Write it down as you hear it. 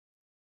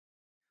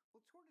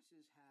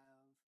Tortoises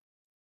have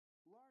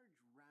large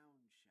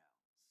round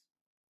shells.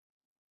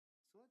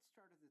 So let's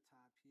start at the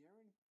top here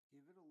and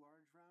give it a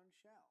large round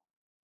shell.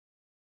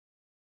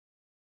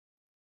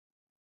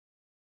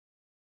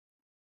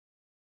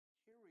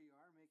 Here we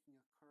are making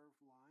a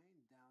curved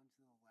line down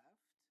to the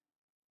left,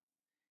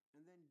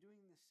 and then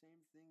doing the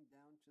same thing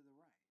down to the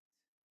right.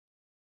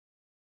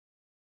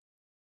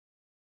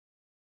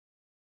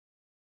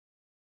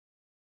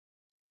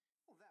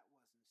 Well, that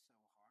wasn't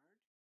so hard.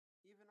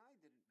 Even I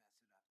didn't mess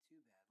it up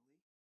too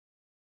badly.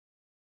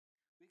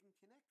 We can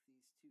connect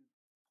these 2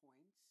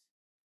 points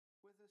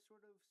with a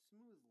sort of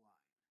smooth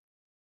line.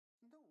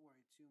 And don't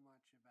worry too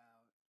much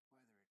about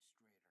whether it's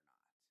straight or not.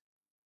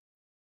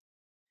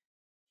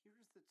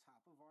 Here's the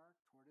top of our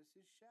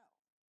tortoise's shell.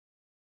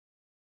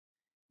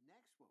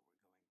 Next, what we're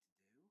going to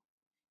do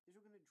is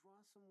we're going to draw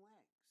some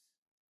legs.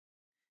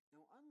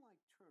 Now,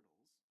 unlike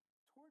turtles,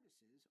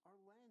 tortoises are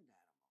land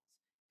animals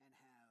and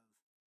have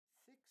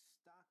thick,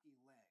 stocky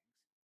legs,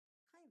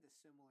 kind of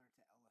similar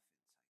to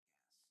elephants, I guess.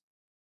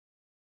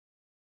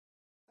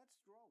 Let's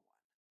draw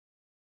one.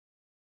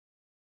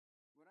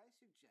 What I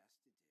suggest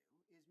to do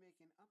is make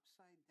an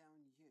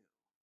upside-down U,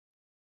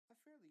 a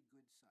fairly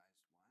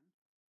good-sized one,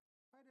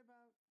 right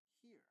about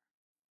here.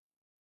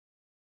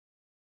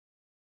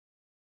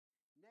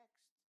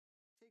 Next,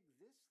 take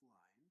this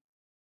line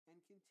and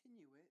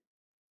continue it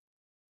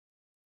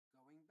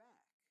going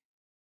back.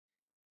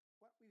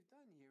 What we've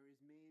done here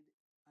is made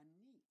a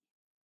knee.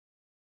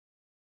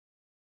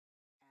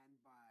 And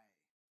by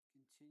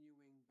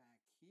continuing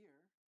back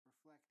here,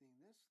 reflecting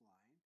this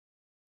line,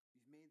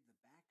 we've made the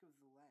back of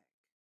the leg.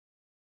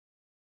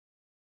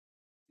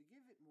 To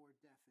give it more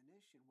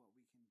definition, what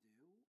we can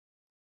do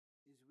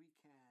is we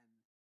can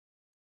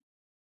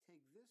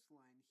take this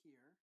line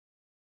here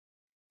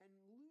and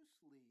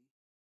loosely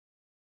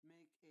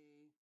make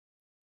a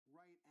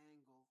right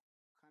angle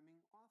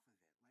coming off of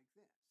it like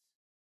this,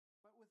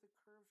 but with a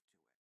curve to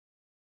it.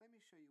 Let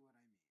me show you what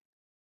I mean.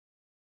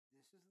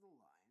 This is the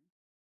line.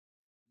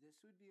 This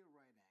would be a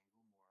right angle,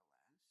 more or less.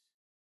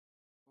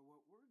 But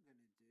what we're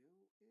going to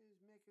do is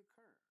make a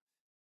curve.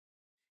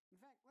 In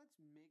fact, let's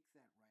make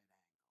that right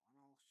angle,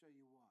 and I'll show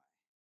you why.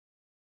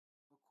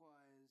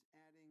 Because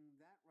adding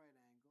that right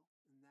angle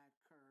and that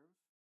curve,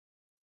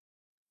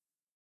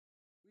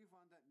 we've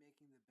wound up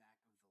making the back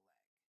of the leg.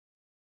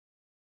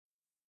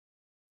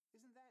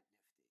 Isn't that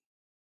nifty?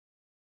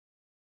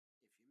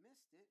 If you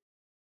missed it,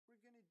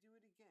 we're going to do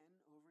it again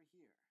over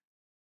here.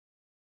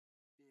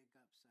 Big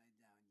upside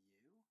down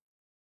U.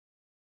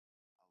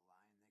 A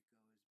line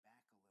that goes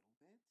back a little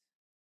bit,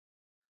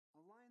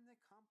 a line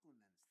that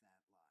complements that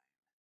line.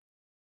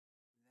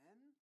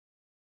 Then,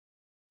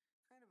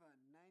 kind of a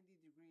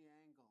 90-degree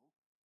angle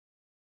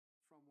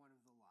from one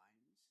of the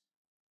lines,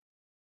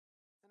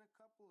 and a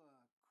couple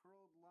of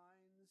curled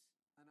lines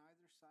on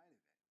either side of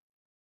it.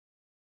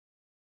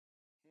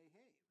 Hey,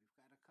 we've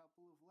got a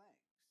couple of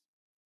legs.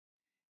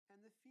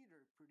 And the feet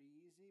are pretty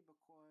easy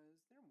because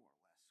they're more or less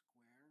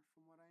square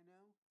from what I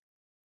know.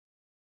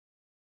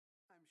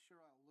 I'm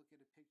sure I'll look at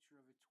a picture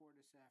of a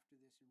tortoise after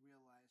this and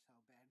realize how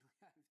badly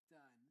I've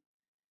done.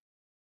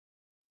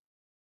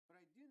 But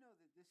I do know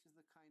that this is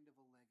the kind of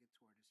a leg a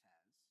tortoise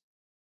has,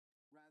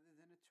 rather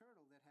than a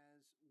turtle that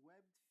has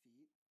webbed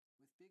feet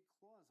with big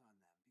claws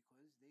on them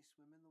because they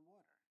swim in the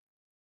water.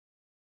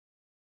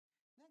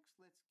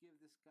 Next, let's give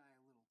this guy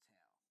a little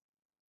tail.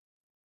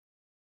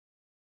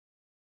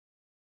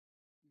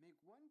 Make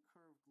one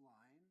curved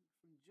line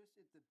from just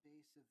at the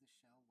base of the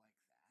shell like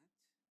that.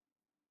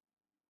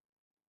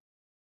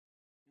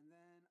 And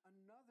then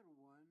another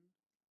one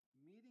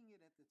meeting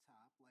it at the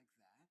top like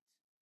that,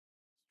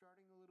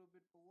 starting a little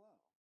bit below.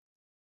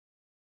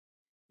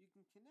 You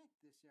can connect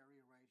this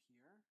area right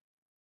here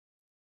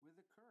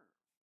with a curve,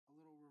 a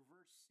little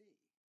reverse C.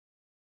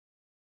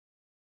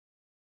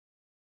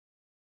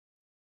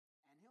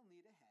 And he'll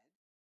need a head.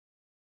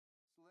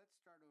 So let's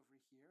start over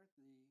here at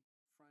the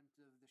front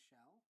of the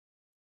shell.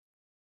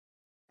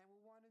 And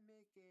we'll want to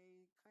make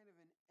a kind of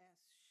an S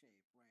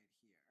shape right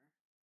here.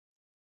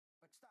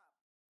 But stop!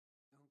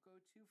 Don't go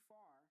too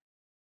far.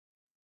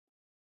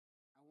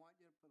 I want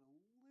you to put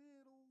a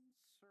little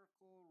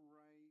circle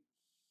right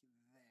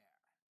there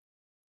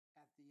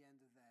at the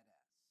end of that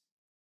S.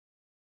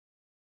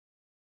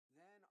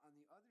 Then on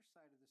the other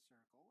side of the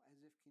circle, as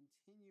if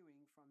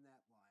continuing from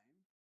that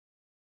line,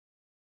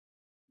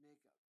 make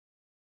a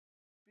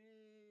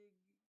big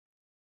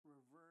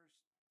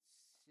reversed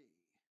C,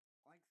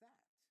 like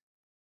that.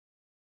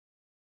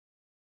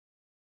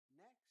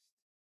 Next,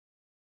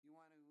 you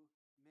want to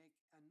make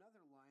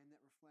another line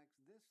that reflects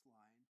this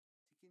line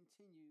to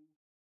continue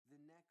the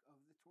neck of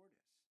the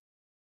tortoise.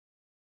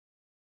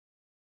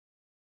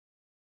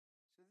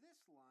 So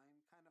this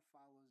line kind of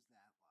follows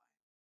that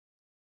line.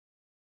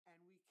 And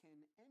we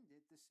can end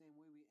it the same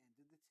way we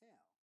ended the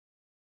tail,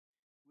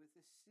 with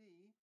a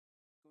C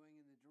going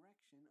in the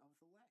direction of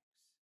the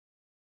legs.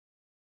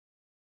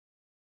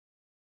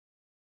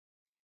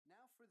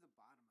 Now for the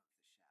bottom of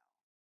the shell.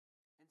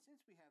 And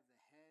since we have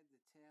the head, the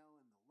tail,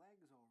 and the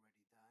legs already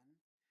done,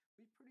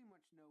 we pretty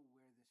much know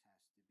where this has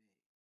to be.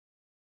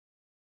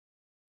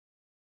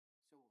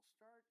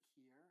 start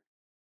here,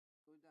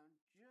 go down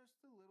just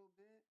a little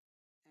bit,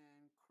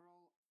 and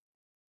curl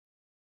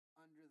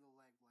under the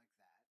leg like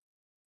that.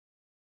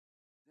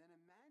 Then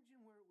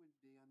imagine where it would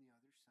be on the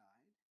other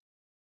side.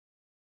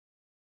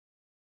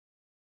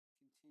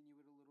 Continue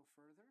it a little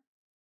further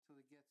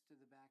till it gets to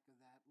the back of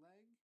that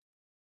leg.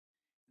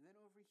 And then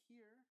over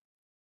here,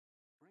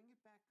 bring it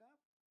back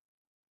up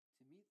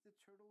to meet the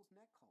turtle's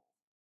neck hole.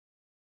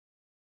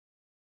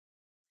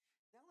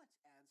 Now let's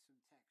add some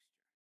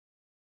texture.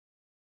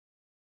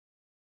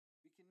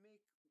 We can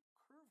make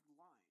curved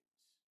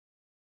lines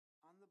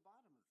on the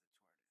bottom of the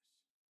tortoise.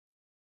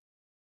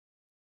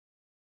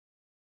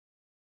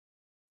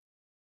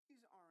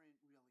 These aren't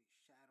really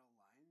shadow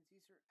lines.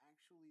 These are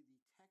actually the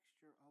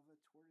texture of a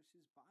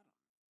tortoise's bottom,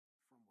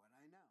 from what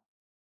I know.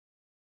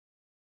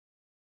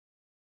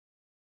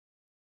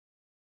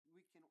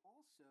 We can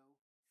also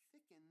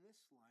thicken this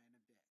line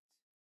a bit.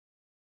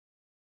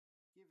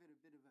 Give it a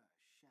bit of a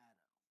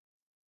shadow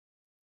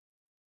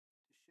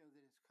to show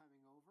that it's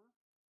coming over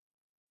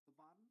the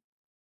bottom.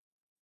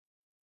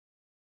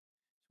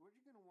 So what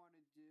you're going to want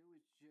to do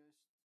is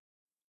just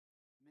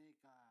make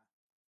a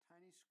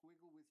tiny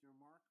squiggle with your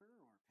marker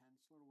or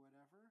pencil or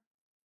whatever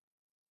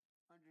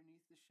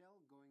underneath the shell,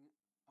 going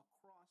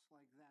across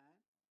like that.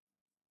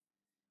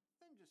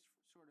 Then just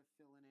sort of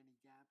fill in any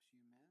gaps you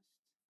missed.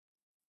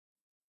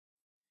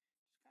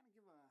 Just kind of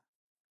give a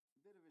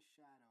bit of a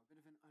shadow, a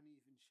bit of an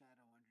uneven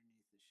shadow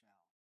underneath the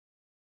shell.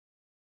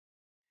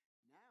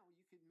 Now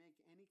you could make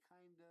any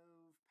kind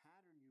of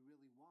pattern you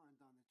really want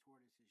on the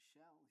tortoise's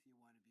shell if you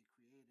want to be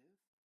creative.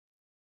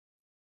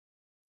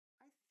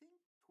 I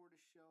think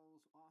tortoise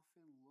shells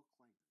often look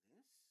like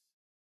this,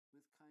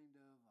 with kind of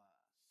a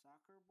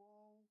soccer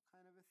ball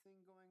kind of a thing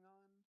going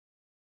on.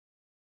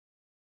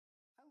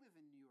 I live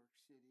in New York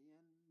City,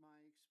 and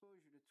my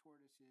exposure to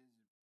tortoises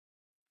is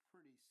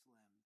pretty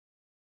slim.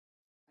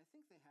 I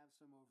think they have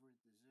some over at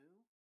the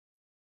zoo.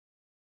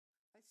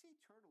 I see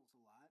turtles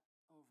a lot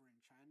over in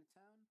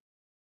Chinatown.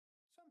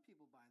 Some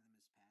people buy them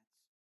as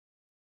pets.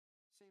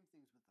 Same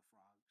things with the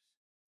frogs.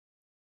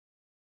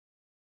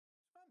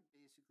 So what I'm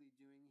basically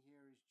doing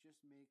here is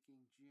just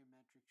making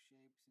geometric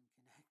shapes and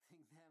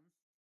connecting them,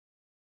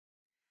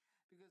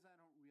 because I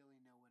don't really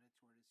know what a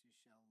tortoise's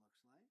shell looks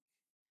like.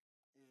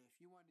 If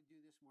you want to do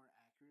this more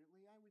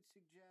accurately, I would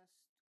suggest,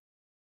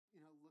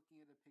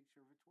 looking at a picture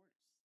of a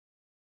tortoise.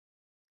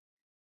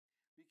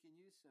 We can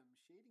use some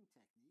shading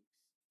techniques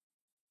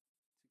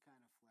to kind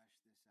of flesh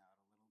this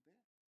out a little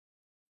bit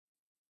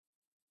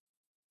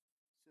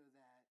so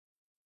that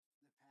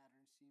the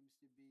pattern seems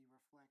to be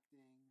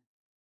reflecting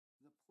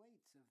the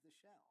plates of the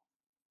shell.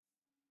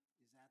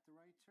 Is that the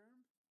right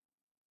term?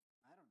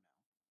 I don't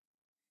know.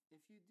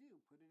 If you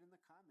do, put it in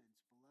the comments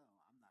below.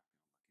 I'm not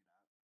going to look it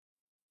up.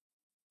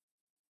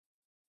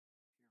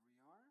 Here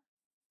we are.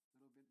 A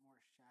little bit more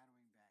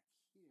shadowing back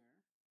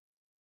here.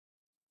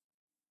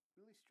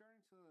 Really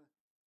starting to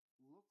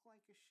look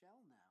like a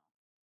shell now.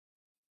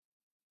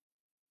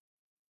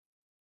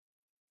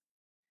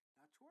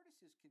 Now,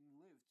 tortoises can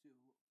live to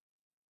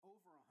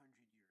over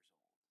 100 years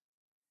old.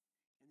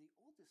 And the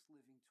oldest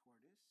living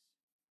tortoise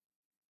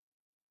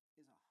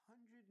is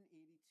 182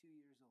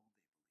 years old, they believe.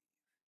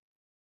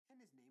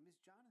 And his name is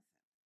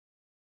Jonathan.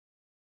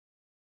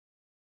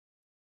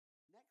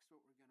 Next,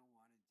 what we're going to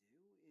want to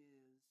do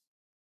is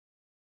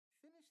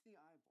finish the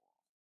eyeball.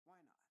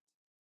 Why not?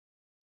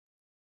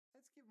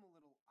 Let's give him a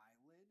little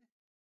eyelid.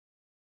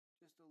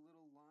 Just a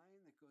little line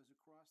that goes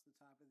across the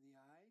top of the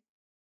eye.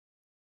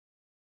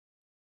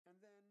 And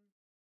then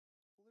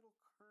a little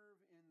curve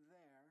in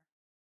there.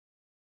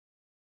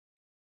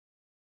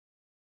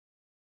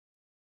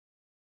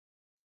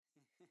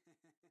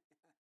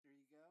 There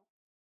you go.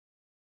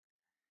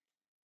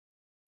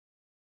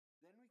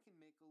 Then we can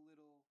make a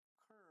little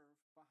curve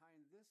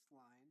behind this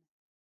line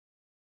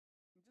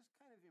and just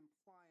kind of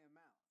imply a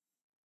mouth.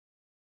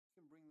 You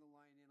can bring the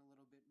line in a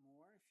little bit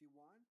more if you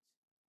want.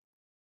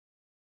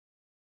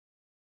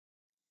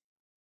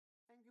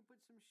 And you can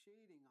put some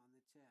shading on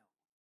the tail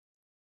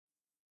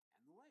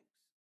and the legs.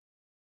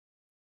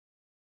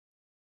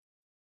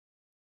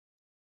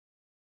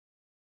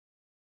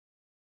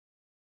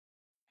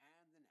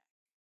 And the neck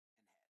and head.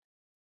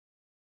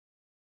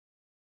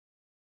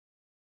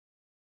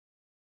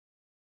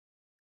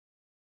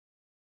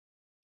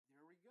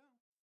 There we go.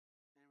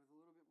 And with a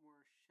little bit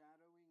more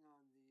shadowing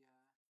on the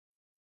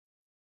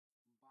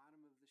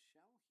bottom of the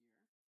shell here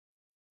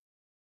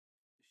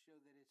to show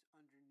that it's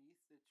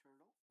underneath the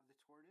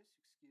tortoise,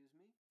 excuse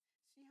me.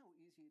 See how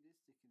easy it is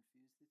to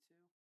confuse the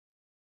two?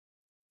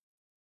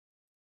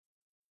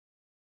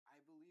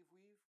 I believe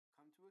we've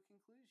come to a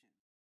conclusion.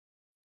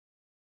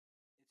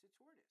 It's a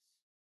tortoise.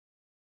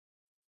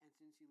 And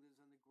since he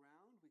lives on the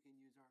ground, we can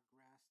use our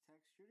grass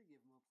texture to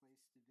give him a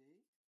place to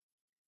be.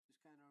 Just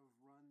kind of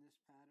run this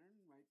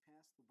pattern right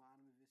past the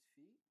bottom of his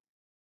feet.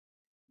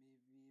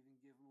 Maybe even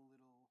give him a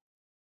little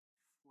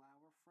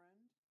flower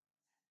friend.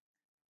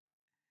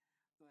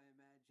 Though I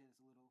imagine it's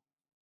a little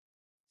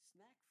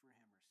snack